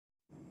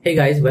Hey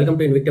guys, welcome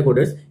to Invicta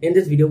Coders. In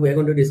this video, we are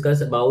going to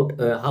discuss about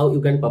how you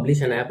can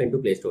publish an app into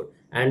Play Store.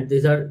 And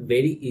these are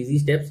very easy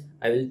steps.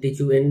 I will teach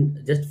you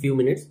in just few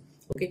minutes.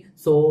 Okay,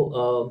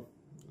 so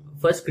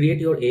first create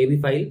your AAB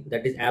file,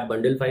 that is app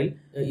bundle file.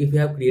 If you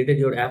have created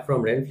your app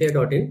from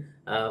renflair.in,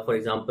 for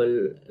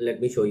example, let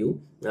me show you.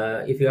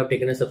 If you have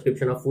taken a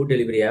subscription of food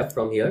delivery app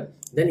from here,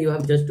 then you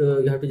have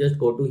to just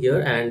go to here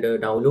and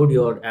download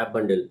your app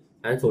bundle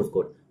and source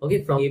code.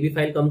 Okay, from AAB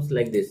file comes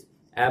like this,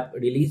 app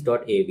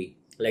release.aab,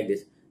 like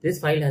this. This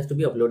file has to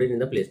be uploaded in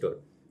the Play Store.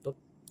 So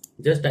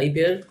just type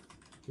here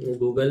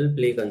Google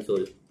Play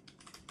Console.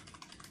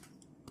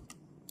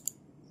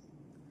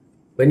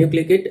 When you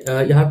click it,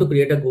 you have to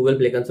create a Google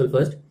Play Console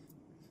first.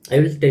 I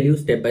will tell you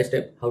step by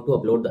step how to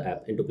upload the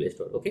app into Play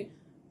Store. Okay.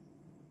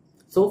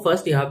 So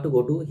first you have to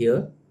go to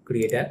here,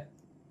 create app.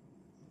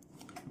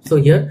 So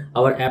here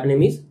our app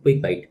name is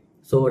Quick Bite.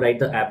 So write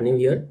the app name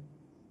here.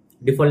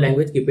 Default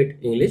language, keep it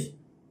English.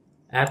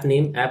 App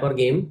name, app or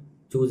game,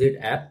 choose it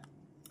app.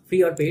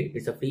 Free or paid,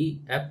 it's a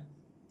free app.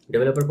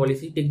 Developer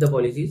policy, tick the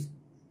policies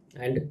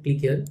and click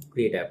here,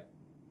 create app.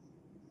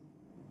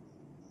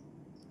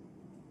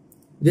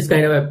 This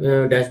kind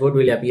of dashboard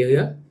will appear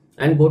here,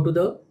 and go to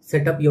the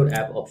setup your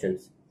app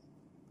options.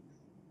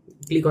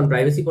 Click on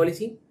privacy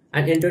policy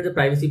and enter the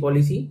privacy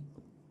policy.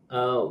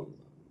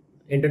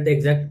 Enter the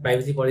exact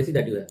privacy policy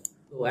that you have.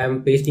 So I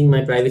am pasting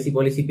my privacy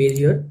policy page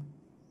here.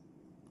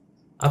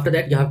 After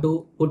that, you have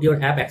to put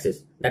your app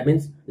access. That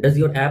means, does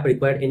your app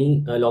require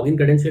any login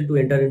credential to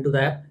enter into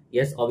the app?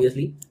 Yes,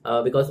 obviously,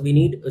 because we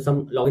need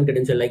some login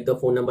credential like the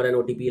phone number and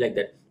OTP like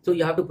that. So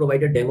you have to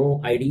provide a demo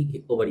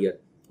ID over here.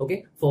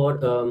 Okay.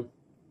 For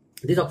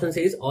this option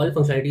says all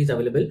functionality is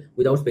available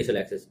without special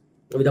access,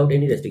 without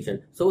any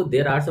restriction. So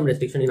there are some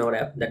restriction in our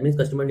app. That means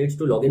customer needs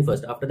to log in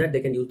first. After that, they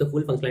can use the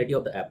full functionality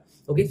of the app.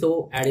 Okay.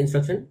 So add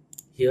instruction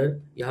here.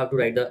 You have to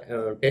write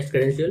the test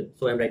credential.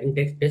 So I'm writing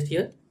test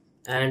here,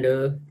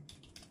 and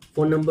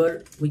phone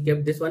number, we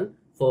kept this one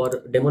for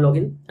demo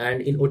login,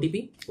 and in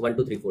OTP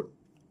 1234.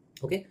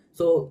 Okay,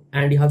 so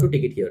and you have to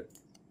take it here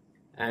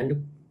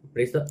and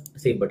press the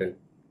save button.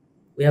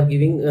 We have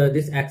giving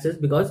this access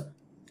because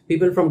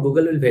people from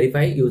Google will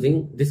verify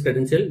using this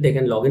credential. They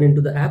can log in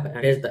into the app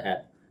and test the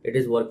app, it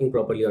is working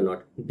properly or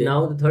not.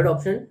 Now the third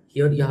option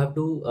here, you have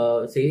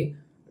to say,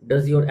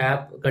 does your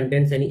app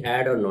contains any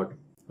ad or not?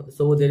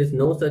 So there is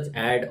no such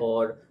ad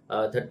or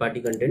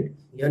third-party content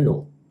here.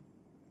 No.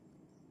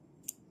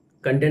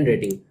 Content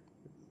rating,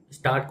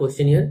 start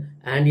questionnaire,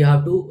 and you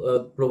have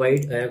to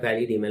provide a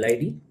valid email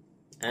ID.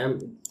 I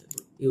am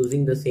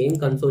using the same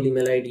console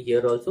email ID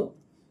here also.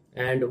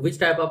 And which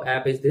type of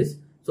app is this?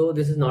 So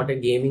this is not a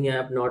gaming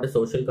app, not a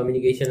social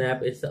communication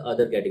app, it's the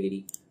other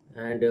category.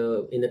 And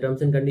in the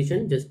terms and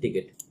condition, just tick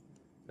it.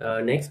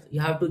 Next,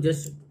 you have to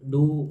just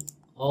do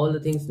all the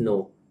things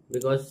no,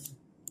 because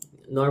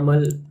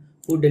normal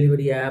food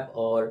delivery app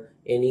or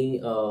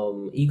any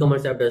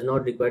e-commerce app does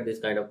not require this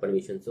kind of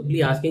permission. So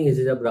be asking, is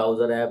this a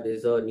browser app,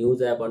 is a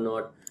news app or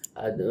not?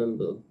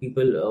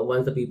 People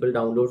once the people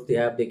downloads the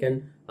app, they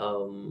can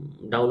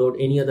download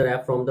any other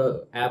app from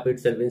the app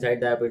itself, inside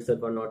the app itself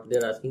or not.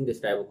 They're asking this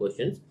type of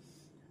questions.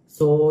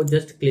 So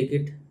just click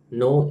it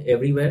no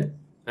everywhere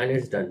and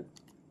it's done.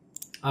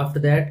 After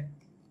that,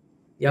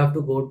 you have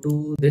to go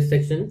to this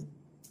section,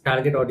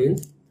 target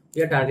audience.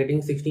 We are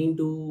targeting 16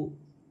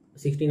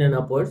 and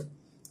upwards.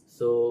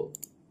 So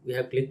we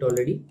have clicked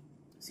already,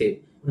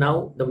 save.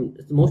 Now the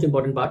most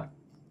important part,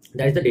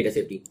 that is the data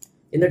safety.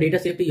 In the data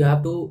safety, you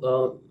have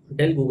to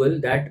tell Google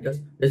that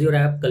does your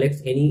app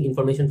collects any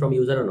information from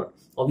user or not?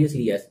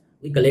 Obviously yes,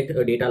 we collect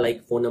data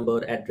like phone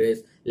number, address,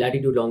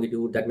 latitude,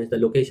 longitude, that means the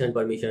location,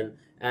 permission,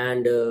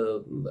 and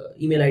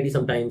email ID,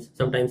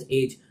 sometimes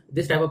age.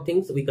 This type of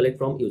things we collect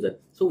from user.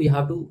 So we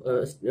have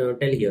to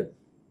tell here.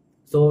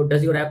 So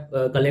does your app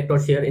collect or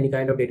share any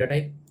kind of data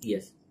type?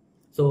 Yes.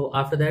 So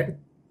after that,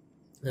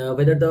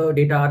 whether the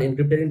data are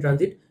encrypted in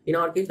transit. In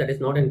our case, that is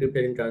not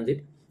encrypted in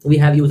transit. We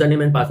have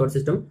username and password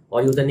system,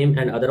 or username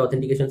and other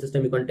authentication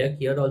system you can take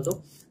here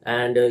also.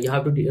 And you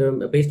have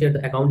to paste here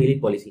the account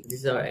delete policy. This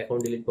is our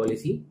account delete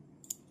policy.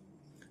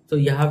 So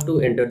you have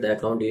to enter the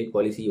account delete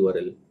policy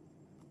URL.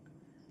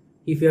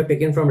 If you have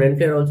taken from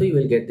Renflair also, you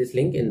will get this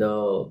link in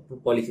the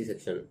policy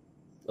section.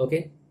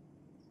 Okay.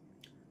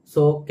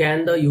 So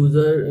can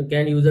user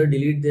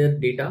delete their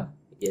data?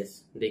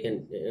 Yes, they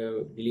can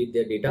delete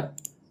their data.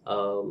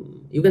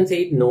 You can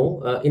say it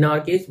no. In our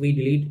case, we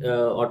delete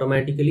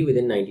automatically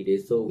within 90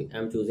 days. So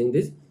I'm choosing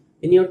this.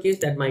 In your case,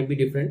 that might be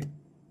different.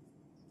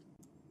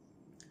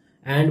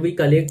 And we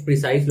collect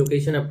precise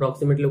location,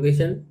 approximate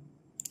location,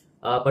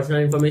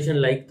 personal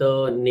information like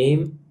the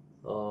name,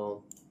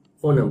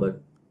 phone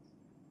number.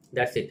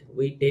 That's it.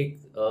 We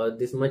take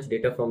this much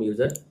data from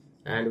user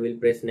and we'll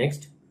press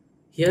next.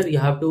 Here you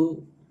have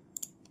to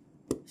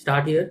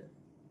start here.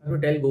 You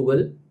have to tell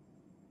Google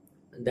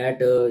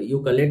that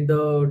you collect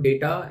the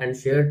data and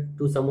share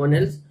to someone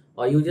else,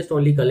 or you just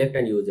only collect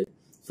and use it.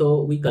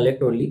 So we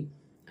collect only,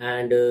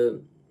 and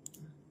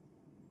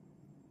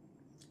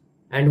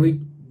we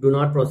do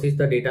not process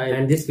the data,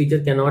 and this feature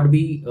cannot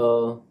be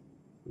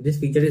this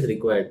feature is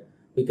required,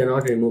 we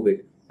cannot remove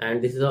it,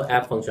 and this is our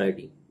app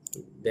functionality.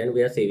 Then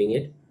we are saving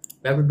it.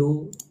 We have to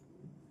do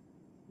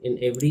in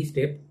every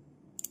step.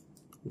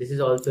 This is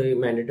also a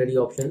mandatory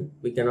option,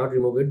 we cannot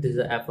remove it. This is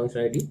the app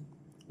functionality.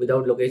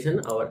 Without location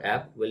our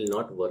app will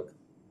not work.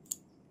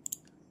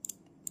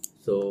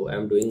 So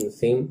I'm doing the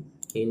same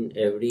in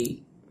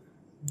every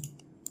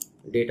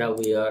data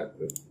we are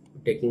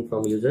taking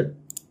from user.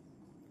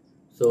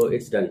 So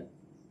it's done.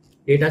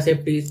 Data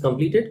safety is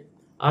completed.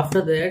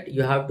 After that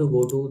you have to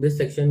go to this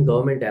section,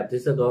 government app.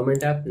 This is a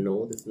government app?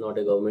 No, this is not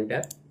a government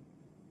app.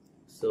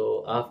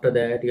 So after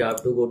that you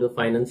have to go to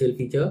financial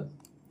feature.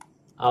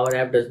 Our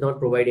app does not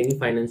provide any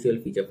financial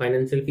feature.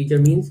 Financial feature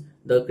means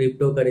the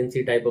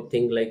cryptocurrency type of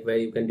thing, like where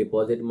you can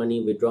deposit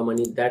money, withdraw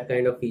money. That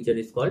kind of feature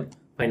is called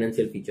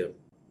financial feature.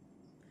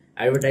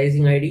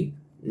 Advertising ID?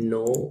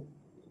 No,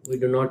 we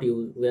do not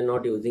use. We are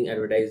not using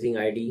advertising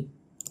ID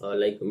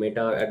like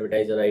Meta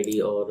advertiser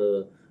ID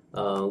or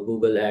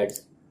Google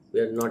Ads.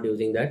 We are not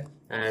using that.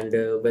 And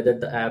whether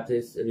the app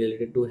is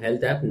related to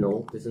health app?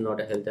 No, this is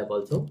not a health app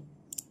also.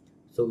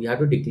 So we have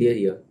to declare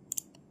here.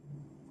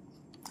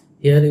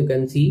 Here you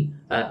can see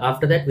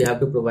after that we have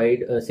to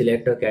provide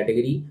select a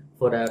category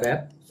for our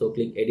app. So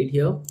click edit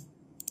here,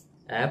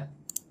 app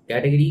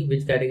category.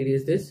 Which category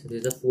is this?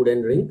 This is a food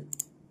and drink.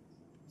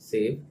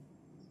 Save.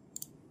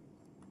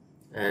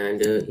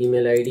 And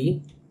email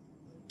ID,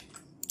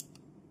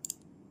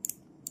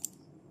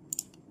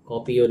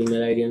 copy your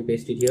email ID and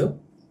paste it here.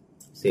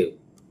 Save.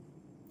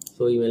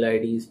 So email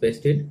ID is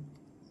pasted.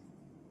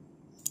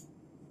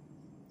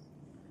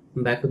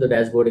 Back to the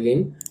dashboard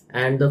again,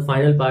 and the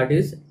final part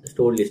is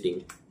stored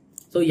listing.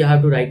 So you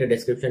have to write a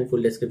description,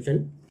 full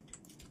description.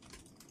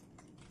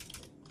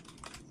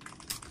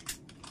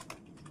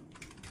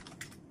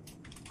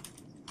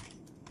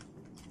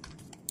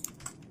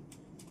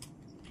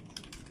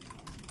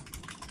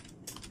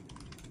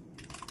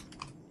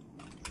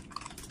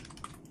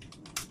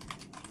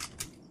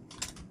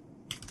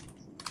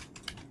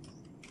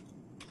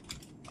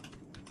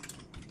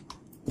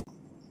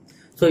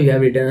 So you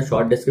have written a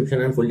short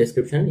description and full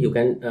description. You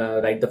can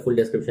write the full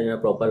description in a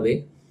proper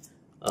way.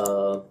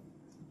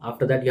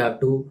 After that you have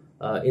to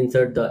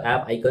insert the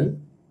app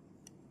icon.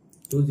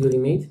 Choose your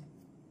image.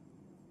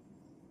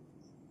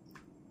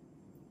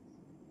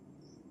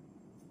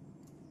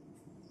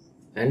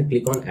 And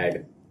click on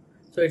add.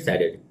 So it's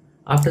added.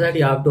 After that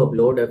you have to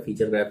upload a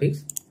feature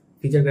graphics.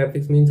 Feature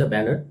graphics means a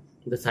banner.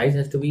 The size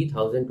has to be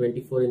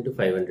 1024 into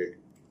 500.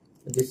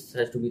 This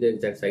has to be the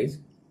exact size.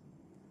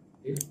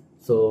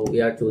 So we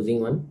are choosing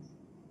one.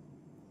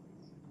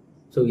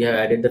 So we have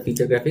added the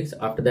feature graphics.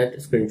 After that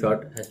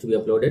screenshot has to be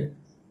uploaded.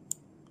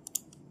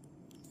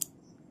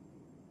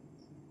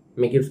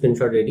 Make your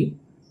screenshot ready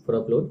for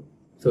upload.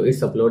 So it's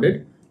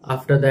uploaded.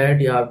 After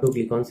that you have to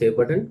click on save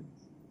button.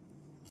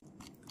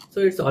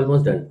 So it's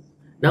almost done.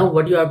 Now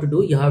what you have to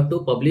do, you have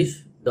to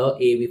publish the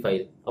AAB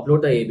file,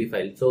 upload the AAB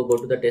file. So go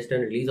to the test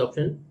and release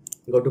option,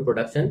 go to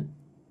production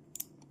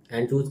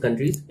and choose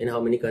countries. In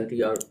how many countries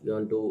you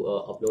want to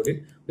upload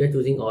it. We are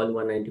choosing all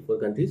 194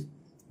 countries,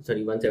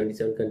 sorry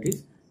 177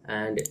 countries.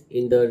 And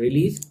in the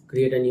release,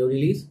 create a new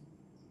release.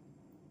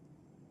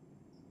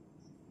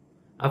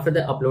 After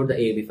that upload the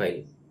AAB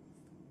file.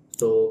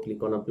 So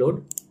click on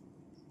upload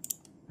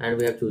and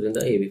we have chosen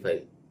the AAB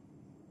file.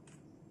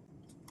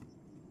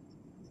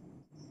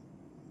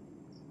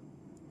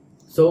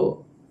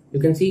 So you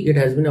can see it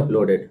has been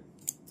uploaded.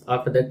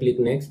 After that click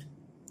next,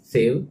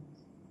 save,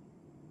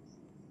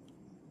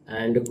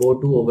 and go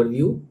to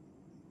overview,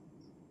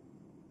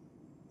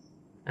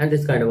 and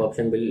this kind of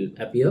option will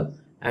appear,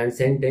 and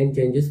send 10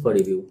 changes for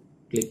review.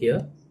 Click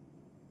here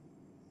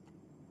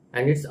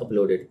and it's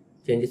uploaded.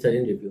 Changes are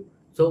in review.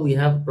 So we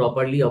have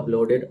properly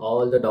uploaded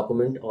all the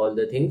document, all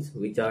the things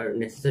which are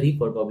necessary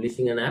for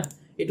publishing an app.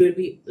 It will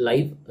be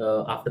live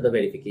after the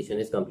verification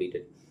is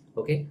completed.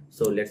 Okay,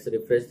 so let's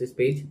refresh this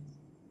page.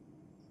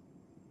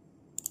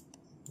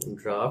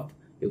 Draft,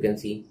 you can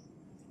see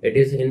it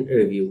is in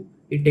review.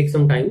 It takes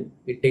some time.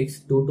 It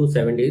takes 2 to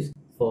 7 days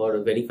for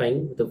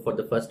verifying for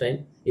the first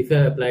time. If you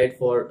have applied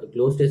for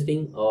closed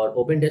testing or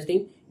open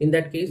testing, in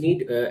that case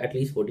need at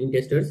least 14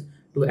 testers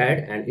to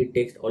add, and it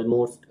takes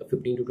almost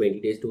 15 to 20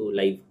 days to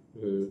live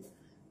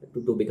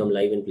to become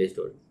live in Play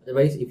Store.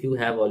 Otherwise, if you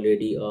have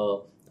already a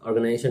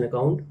organization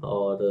account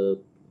or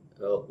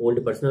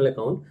old personal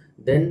account,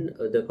 then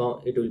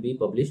it will be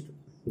published.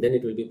 Then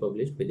it will be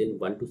published within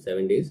 1 to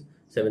 7 days,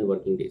 7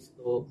 working days.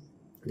 So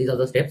these are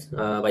the steps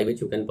by which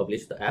you can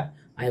publish the app.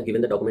 I have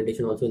given the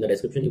documentation also in the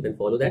description. You can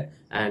follow that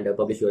and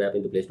publish your app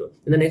into Play Store.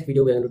 In the next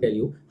video, we are going to tell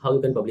you how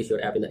you can publish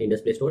your app in the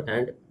Indus Play Store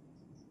and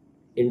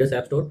Indus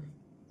App Store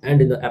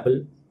and in the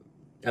Apple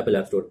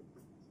App Store.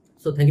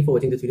 So thank you for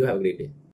watching this video. Have a great day.